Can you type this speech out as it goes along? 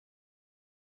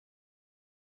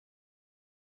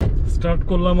Start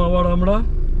করলাম আবার আমরা।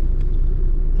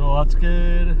 তো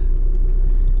আজকের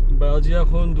বাজে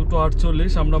এখন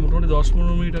 2:48। আমরা মোটামুটি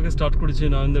 10-15 মিনিট আগে স্টার্ট করেছি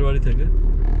নয়নদের বাড়ি থেকে।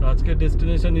 তো আজকে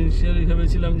ডেস্টিনেশন ইনিশিয়ালি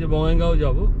ভেবেছিলাম যে বঙ্গাইগাঁও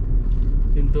যাব,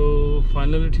 কিন্তু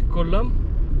ফাইনালি ঠিক করলাম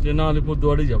যে না,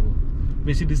 আলিপুরদুয়ারই যাব।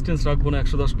 বেশি ডিস্টেন্স রাখবো না,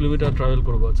 110 কিলোমিটার ট্রাভেল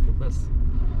করবো আজকে, ব্যাস।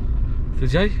 তো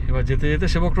যাই, এবার যেতে যেতে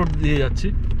সেবক রোড দিয়ে যাচ্ছি,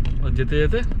 আর যেতে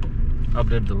যেতে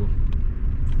আপডেট দেবো।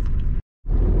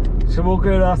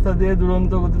 সেবকের রাস্তা দিয়ে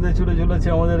দুরন্ত গতিতে ছুটে চলেছে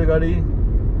আমাদের গাড়ি।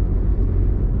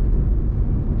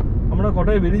 আমরা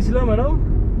কটায় বেরিয়েছিলাম ম্যাডাম?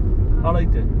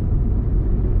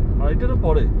 আড়াইটার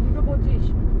পরে। 2:25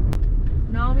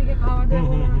 নাওমিকে খাওয়া দেব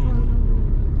না।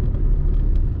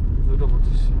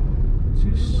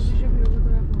 2:25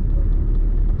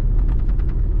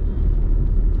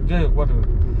 যাই হোক,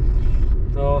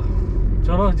 তো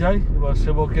চলো যাই। এবার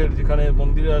সেবকের যেখানে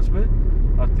মন্দিরে আসবে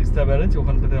আর তিস্তা ব্যারেজ,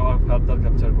 ওখান থেকে আমার ফার্দার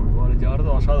ক্যাপচার করবো। আর এই জায়গাটা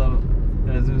তো অসাধারণ,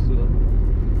 as usual.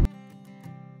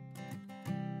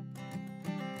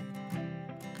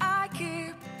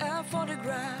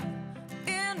 Photograph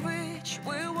in which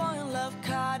we were in love,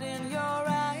 caught in your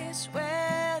eyes,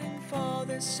 waiting for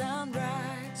the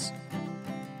sunrise.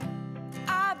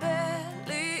 I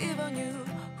barely even knew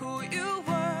who you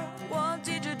were. What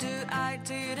did you do? I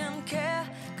didn't care,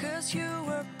 'cause you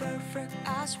were perfect,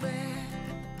 I swear.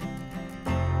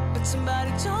 But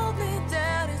somebody told me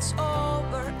that it's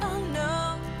over. Oh no,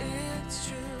 it's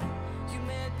true. You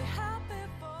made me happy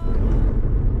for.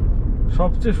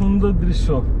 সবচেয়ে সুন্দর দৃশ্য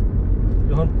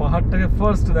যখন পাহাড়টাকে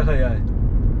first দেখা যায়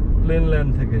plane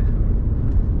land থেকে,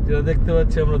 যেটা দেখতে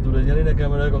পাচ্ছি আমরা দূরে। জানি না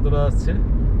ক্যামেরায় কতটা আসছে।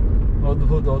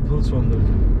 অদ্ভুত অদ্ভুত সৌন্দর্য,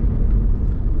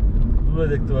 দূরে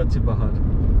দেখতে পাচ্ছি পাহাড়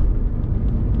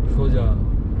সোজা।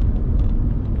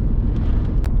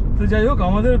 তো যাই হোক,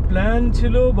 আমাদের প্ল্যান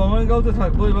ছিল বঙ্গাইগাঁওতে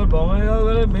থাকবো। এবার বঙ্গাইগাঁও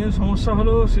গেলে মেন সমস্যা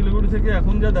হলো শিলিগুড়ি থেকে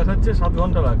এখন যা দেখাচ্ছে 7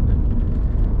 ঘন্টা লাগবে,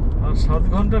 আর 7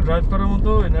 ঘন্টা ড্রাইভ করার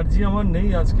মতো এনার্জি আমার নেই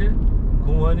আজকে,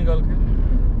 ঘুম হয়নি কালকে।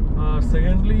 আর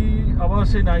সেকেন্ডলি আবার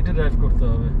সেই নাইটে ড্রাইভ করতে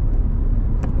হবে।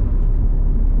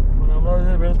 মানে আমরা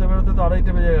বেরোতে বেরোতে তো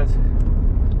 2:30 বেজে গেছে,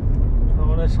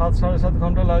 মানে 7-7.5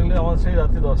 ঘন্টা লাগলে আমার সেই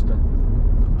রাত্রি 10টা।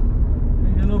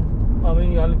 এই জন্য আমি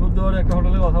আলিপুরদুয়ারে একটা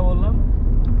হোটেলে কথা বললাম,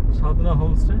 সাধনা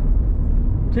হোমস্টে,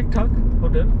 ঠিকঠাক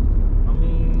হোটেল। আমি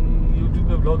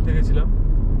ইউটিউবে ব্লগ দেখেছিলাম।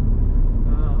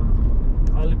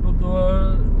 আলিপুরদুয়ার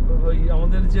ওই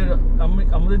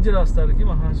আমাদের যে রাস্তা আর কি,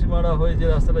 হাসিমারা হয়ে যে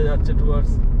রাস্তাটা যাচ্ছে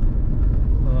ডুয়ার্স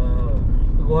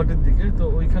গুয়াহাটির দিকে, তো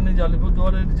ওইখানে যে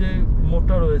আলিপুরদুয়ারের যে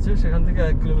মোড়টা রয়েছে সেখান থেকে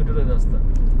 1 কিলোমিটারের রাস্তা,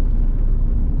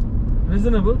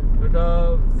 রিজনেবল। এটা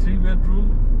 3 বেডরুম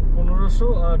 1500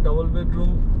 আর ডাবল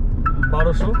বেডরুম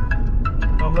 1200।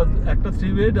 আমরা একটা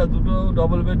 3 বেড আর 2টো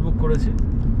ডাবল বেড বুক করেছি।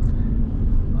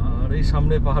 আর এই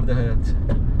সামনে পাহাড় দেখা যাচ্ছে,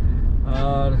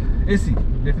 আর এসি,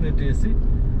 ডেফিনেটলি এসি।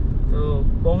 তো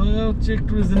বঙ্গাইগাঁও হচ্ছে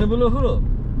একটু রিজনেবলও হলো,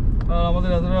 আর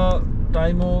আমাদের এতটা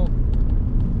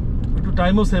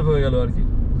টাইমও সেভ হয়ে গেল আর কি।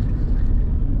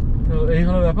 তো এই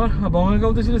হলো ব্যাপার।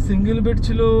 বঙ্গাইগাঁওতে ছিল সিঙ্গেল বেড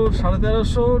ছিল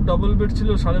 1350, ডাবল বেড ছিল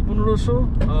 1550,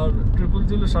 আর ট্রিপল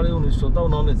ছিল 1950, তাও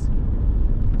নন এসি।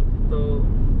 তো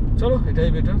চলো, এটাই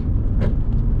বেটার।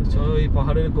 চলো, এই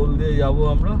পাহাড়ের কোল দিয়ে যাবো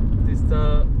আমরা তিস্তা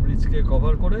ব্রিজকে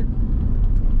কভার করে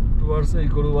টুয়ার্ডস এই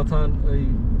গরুবাথান,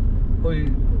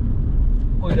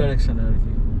 ওই ডাইরেকশনে আর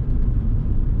কি,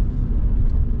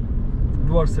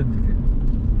 ডুয়ার্সের দিকে।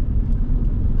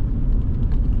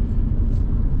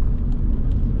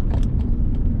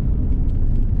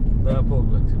 ব্যাপক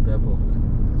লাগছে, ব্যাপক।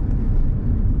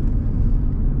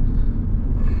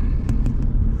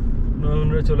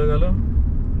 নয়নরা চলে গেল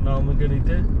নাওমিকে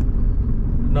নিতে,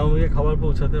 নাওমিকে খাবার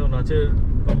পৌঁছাতে। ও নাচের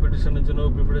কম্পিটিশনের জন্য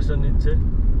প্রিপারেশন নিচ্ছে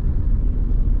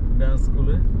ড্যান্স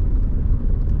স্কুলে।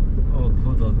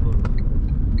 অদ্ভুত অদ্ভুত।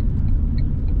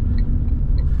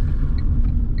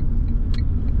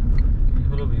 কি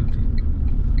হলো বিউটি,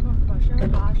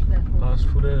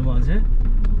 কাশফুলের মাঝে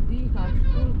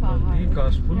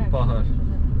কাশফুল পাহাড়,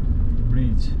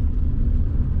 ব্রিজ,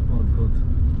 অদ্ভুত।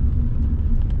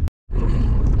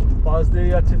 পাশ দিয়ে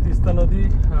যাচ্ছে তিস্তা নদী,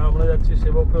 আর আমরা যাচ্ছি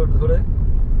সেবক রোড ধরে।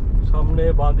 সামনে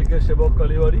বাঁদিকে সেবক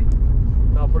কালীবাড়ি,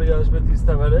 তারপরে আসবে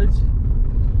তিস্তা ব্যারেজ।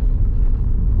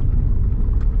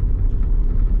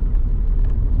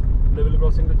 লেভেল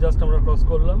ক্রসিংটা জাস্ট আমরা ক্রস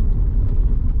করলাম।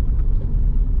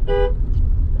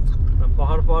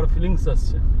 পাহাড় পাহাড় ফিলিংস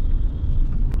আসছে।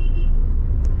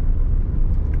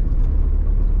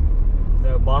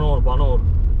 বানর বানর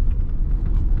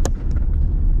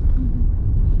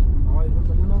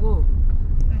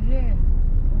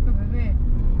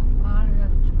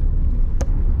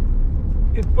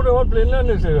এরপরে আমার প্লেন ল্যান্ড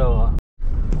এসে যাওয়া।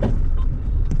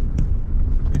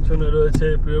 পেছনে রয়েছে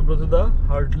প্রিয়ব্রতদা,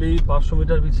 হার্ডলি 500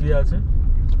 মিটার পিছিয়ে আছে।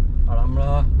 আর আমরা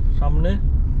সামনে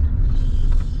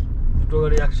দুটো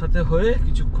গাড়ি একসাথে হয়ে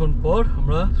কিছুক্ষণ পর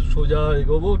আমরা সোজা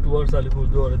এগোবো টুয়ার্ডস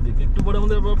আলিপুরদুয়ারের দিকে। একটু পরে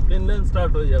আমাদের আবার প্লেন লাইন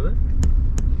স্টার্ট হয়ে যাবে,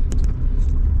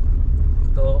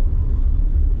 তো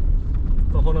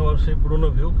তখন আবার সেই পুরোনো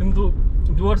ভিউ। কিন্তু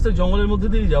ডুয়ার্সের জঙ্গলের মধ্যে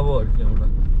দিয়েই যাবো আর কি আমরা।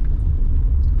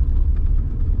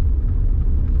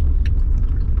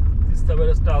 তিস্তা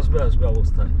ব্যারেজটা আসবে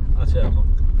অবস্থায় আছে এখন।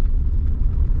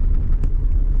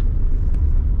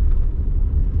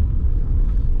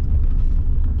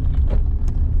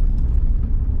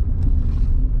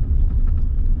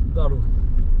 দারুণ।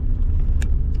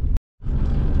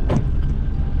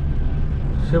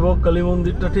 সেবক কালী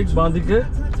মন্দিরটা ঠিক বাঁদিকে,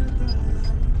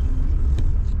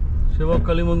 সেবক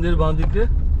কালী মন্দির বাঁদিকে।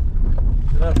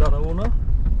 হ্যাঁ, দাঁড়াবো না,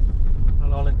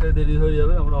 তাহলে অনেকটাই দেরি হয়ে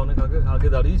যাবে। আমরা অনেক আগে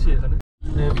দাঁড়িয়েছি এখানে।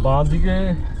 বাঁদিকে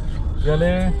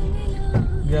গেলে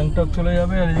গ্যাংটক চলে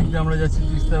যাবে, আর এদিক দিয়ে আমরা যাচ্ছি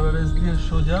তিস্তা ব্যারেজ দিয়ে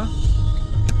সোজা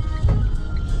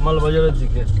মালবাজারের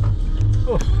দিকে।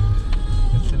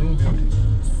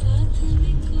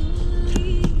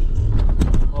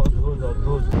 অদ্ভুত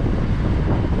অদ্ভুত।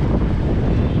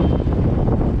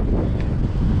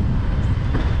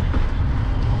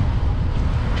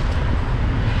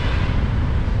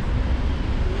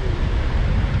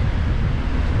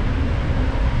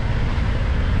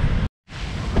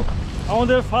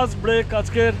 আমাদের ফার্স্ট ব্রেক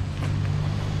আজকের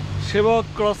সেবক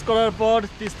ক্রস করার পর,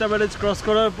 তিস্তা ব্যারেজ ক্রস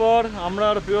করার পর আমরা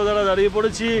আর প্রিয়দারা দাঁড়িয়ে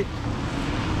পড়েছি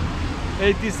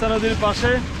এই তিস্তা নদীর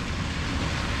পাশে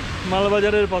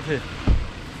মালবাজারের পথে।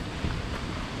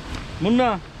 মুন্না,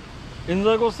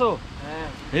 এনজয় করছো?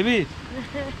 হেভি।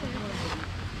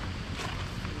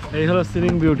 এই হলো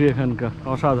সিনিং বিউটি এখানকার,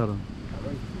 অসাধারণ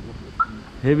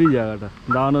হেভি জায়গাটা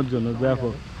দাঁড়ানোর জন্য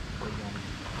ব্যাপক।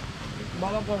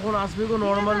 বাবা কখন আসবে গো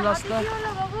নরমাল রাস্তা?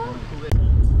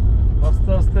 আস্তে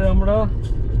আস্তে আমরা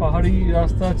পাহাড়ি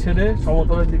রাস্তা ছেড়ে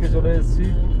সমতলের দিকে চলে এসেছি।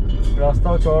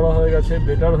 রাস্তাও চওড়া হয়ে গেছে,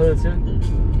 বেটার হয়েছে,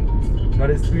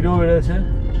 গাড়ির স্পিডও বেড়েছে।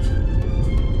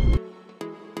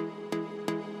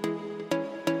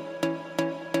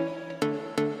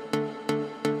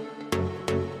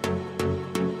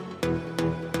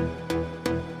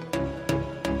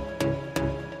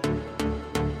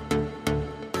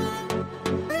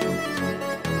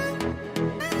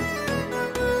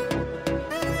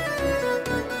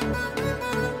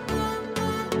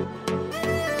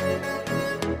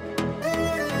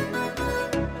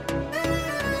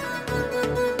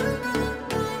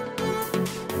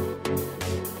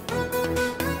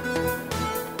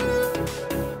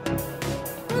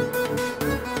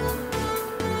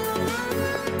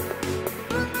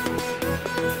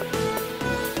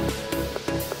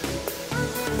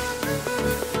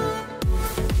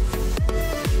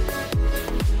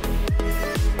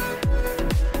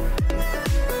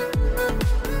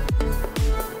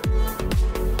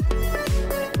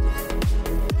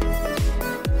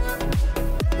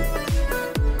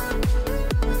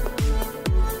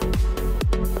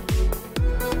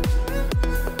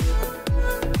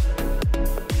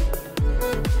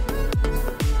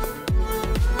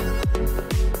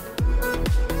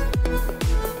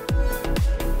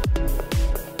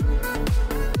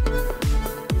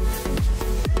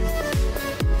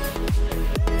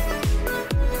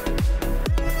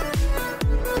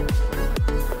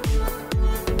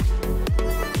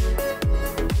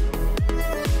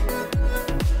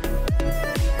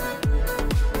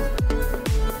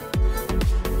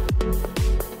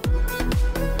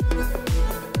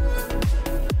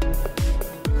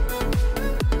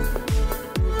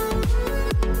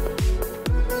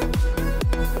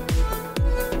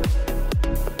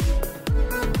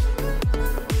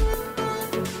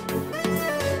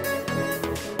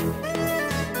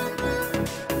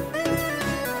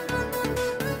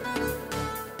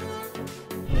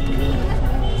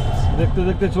 দেখতে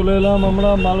দেখতে চলে এলাম আমরা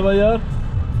মালবাজার।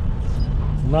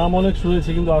 নাম অনেক শুনেছি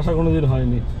কিন্তু আসা কোনোদিন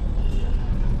হয়নি।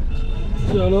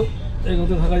 চলো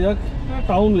এগোতে থাকা যাক।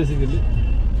 Town basically.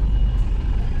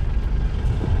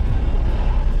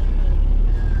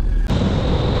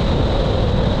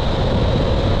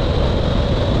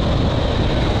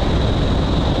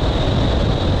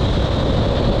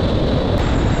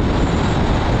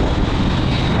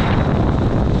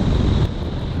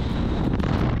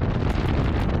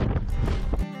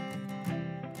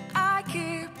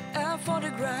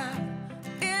 Photograph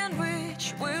in which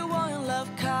we were in love,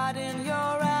 caught in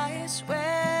your eyes,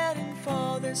 waiting for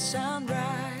the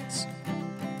sunrise.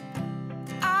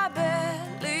 I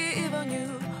barely even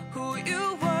knew who you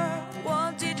were. What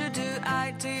did you do? I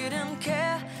didn't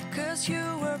care, 'cause you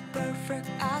were perfect,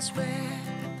 I swear.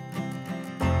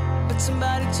 But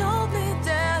Somebody told me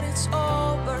that it's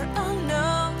over. I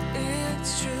know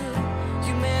it's true.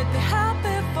 You made me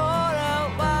happy for a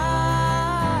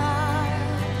while.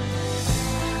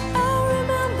 I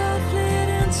remember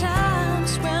fleeting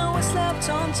times when we slept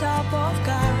on top of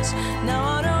cars. Now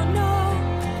I don't know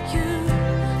you,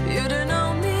 you don't know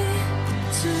me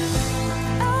too.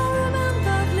 I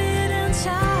remember fleeting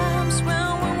times when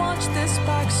we watched the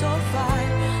sparks so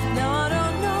fire. Now I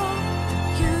don't know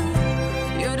you,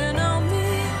 you don't know me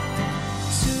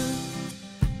too.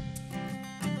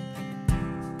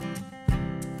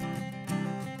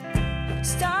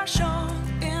 Stars shone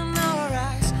in our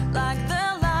eyes like the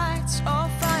lights of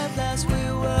fireflies. We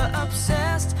were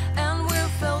obsessed and we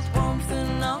felt warmth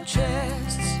in our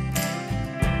chests.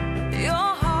 Your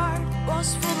heart was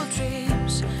full of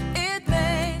dreams. It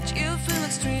made you feel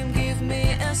extreme. Give me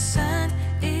a sign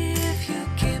if you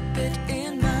keep it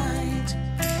in mind.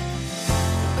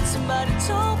 But somebody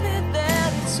told me that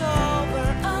it's over.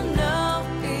 I know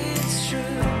it's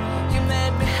true. You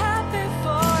made me happy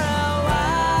for a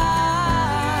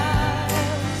while.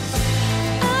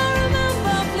 I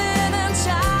remember fleeting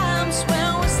times when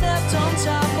we slept on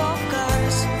top of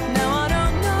cars. Now I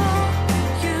don't know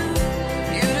you,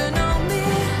 you don't know me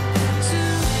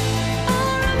too. I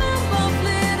remember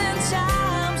fleeting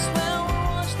times when we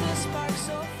watched the sparks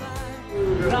so fire.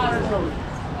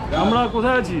 আমরা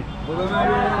কোথায় আছি?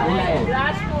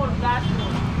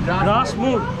 গ্রাস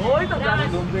মোড়।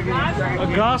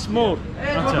 গ্রাস মোড়,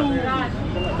 আচ্ছা।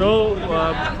 তো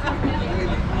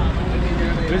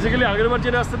basically আগের বার যে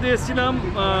রাস্তা দিয়ে এসেছিলাম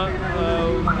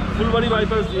ফুলবাড়ি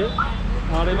বাইপাস দিয়ে,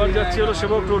 আর এবার যাচ্ছি হলো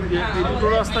সেবক রোড দিয়ে। এই দুটো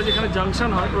রাস্তা যেখানে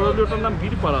জাংশন হয়, প্রবাবলি ওটার নাম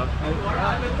বীরপাড়া,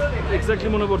 এক্স্যাক্টলি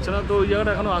মনে পড়ছে না। তো ওই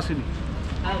জায়গাটা এখনও আসেনি।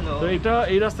 তো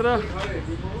এই রাস্তাটা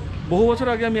বহু বছর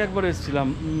আগে আমি একবার এসেছিলাম,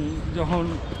 যখন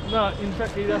না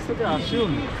ইনফ্যাক্ট এই রাস্তাতে আসেও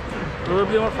নি,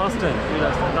 প্রবাবলি আমার ফার্স্ট টাইম এই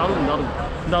রাস্তা। দারুণ দারুণ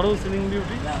দারুণ সিনিং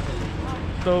বিউটি।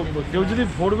 তো কেউ যদি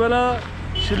ভোরবেলা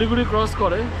শিলিগুড়ি ক্রস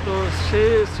করে তো সে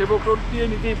সেবক রোড দিয়ে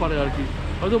নিতেই পারে আর কি।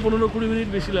 হয়তো 15-20 মিনিট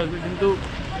বেশি লাগবে, কিন্তু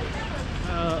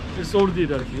সর্দির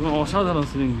আর কি, অসাধারণ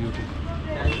সিনিং বিউটি।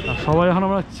 আর সবাই এখন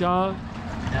আমরা চা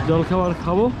জলখাবার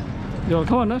খাবো,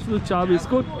 জলখাবার না শুধু চা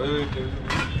বিস্কুট।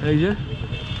 এই যে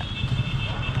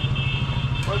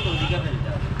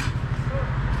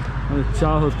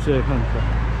চা হচ্ছে এখানকার,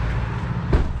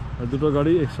 আর দুটো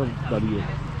গাড়ি একসব দাঁড়িয়ে,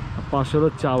 আর পাশে হলো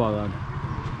চা বাগান।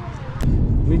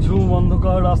 নিঝুম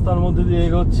অন্ধকার রাস্তার মধ্যে দিয়ে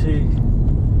এগোচ্ছি।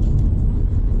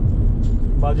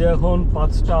 বাজে এখন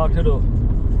 5:18।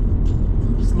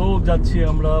 স্লো যাচ্ছি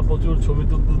আমরা, প্রচুর ছবি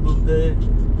তুলতে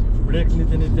ব্রেক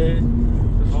নিতে নিতে।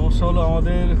 সমস্যা হলো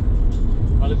আমাদের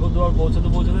আলিপুরদুয়ার পৌঁছাতে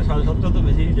 7:30 তো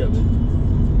বেজেই যাবে।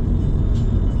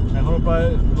 এখনও প্রায়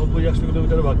 90-100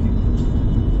 কিলোমিটার বাকি।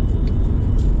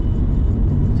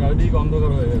 চারিদিক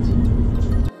অন্ধকার হয়ে গেছে।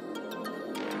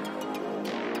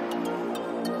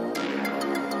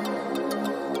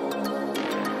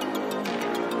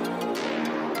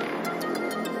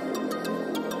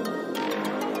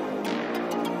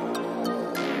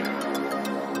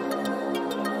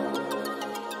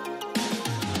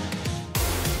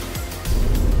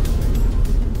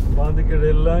 বাঁদিকে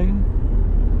রেল লাইন,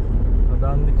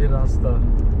 ডান দিকে রাস্তা।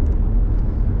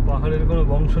 পাহাড়ের কোনো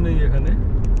বংশ নেই এখানে,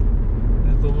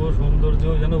 তবুও সৌন্দর্য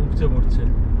যেন উপচে পড়ছে।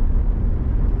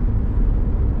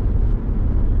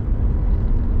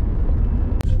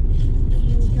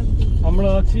 আমরা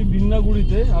আছি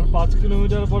বিন্নাগুড়িতে, আর 5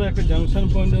 কিলোমিটার পরে একটা জাংশন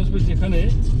পয়েন্ট আসবে, যেখানে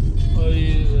ওই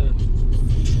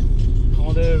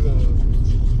আমাদের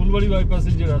ফুলবাড়ি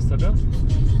বাইপাসের যে রাস্তাটা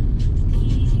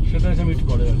সেটা এসে মিট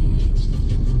করে আর কি।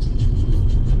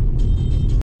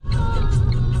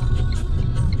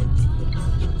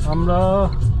 আমরা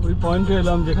ওই পয়েন্টে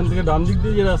এলাম যেখান থেকে ডান দিক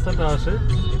দিয়ে যে রাস্তাটা আসে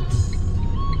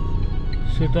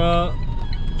সেটা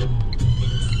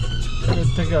এর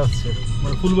থেকে আসছে,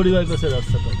 মানে ফুলবাড়ি বাইপাসের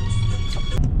রাস্তাটা।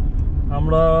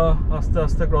 আমরা আস্তে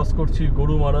আস্তে ক্রস করছি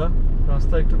গরুমারা।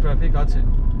 রাস্তা একটু ট্রাফিক আছে,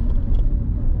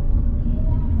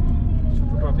 ছোট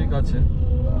ট্রাফিক আছে,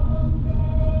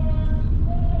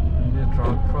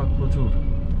 ট্রাক প্রচুর,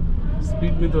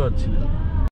 স্পিড নিতে পারছি না।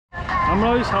 আমরা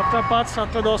ওই 7:05,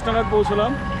 7:10 নাগাদ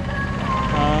পৌঁছলাম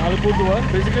আলিপুরদুয়ার।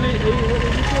 বেসিক্যালি এই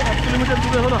 1 কিলোমিটার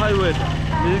দূরে হলো হাইওয়েটা,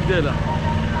 এদিক দিয়ে এলাম।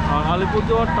 আর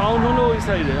আলিপুরদুয়ার টাউন হলো ওই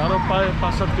সাইডে, আরও প্রায়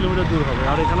 5-7 কিলোমিটার দূর হবে।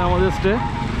 আর এখানে আমাদের stay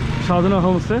Sadhana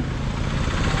homestay,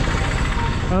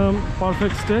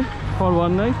 perfect stay for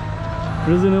 1 night,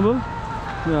 reasonable.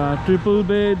 Triple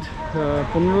bed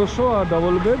 1500 R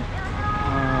double bed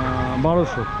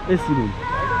 1200, AC room.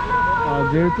 আর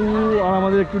যেহেতু আর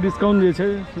আমাদের একটু ডিসকাউন্ট দিয়েছে,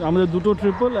 আমাদের 2টো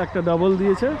ট্রিপল একটা ডাবল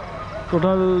দিয়েছে,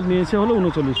 টোটাল নিয়েছে হলো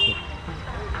 3900।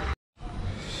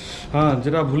 হ্যাঁ,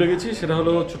 যেটা ভুলে গেছি সেটা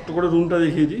হলো ছোট্ট করে রুমটা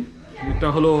দেখিয়ে দিই। এটা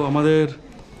হলো আমাদের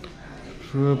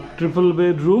ট্রিপল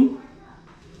বেডরুম,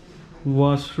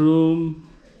 ওয়াশরুম,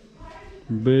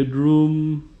 বেডরুম,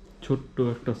 ছোট্ট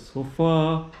একটা সোফা,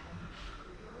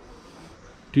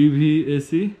 টিভি,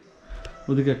 এসি,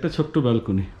 ওদিকে একটা ছোট্ট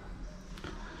ব্যালকনি,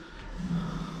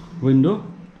 উইন্ডো,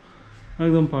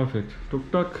 একদম পারফেক্ট।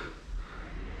 টুকটাক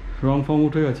রং ফং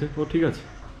উঠে গেছে, ও ঠিক আছে।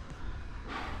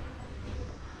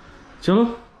 চলো,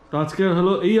 তো আজকে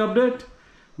হলো এই আপডেট।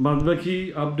 বাদবাকি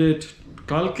আপডেট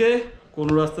কালকে কোন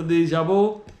রাস্তা দিয়ে যাব,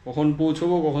 কখন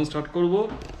পৌঁছবো, কখন স্টার্ট করব,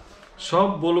 সব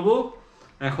বলবো।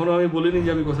 এখনও আমি বলিনি যে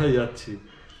আমি কোথায় যাচ্ছি।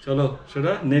 চলো,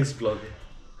 সেটা নেক্সট ব্লগে।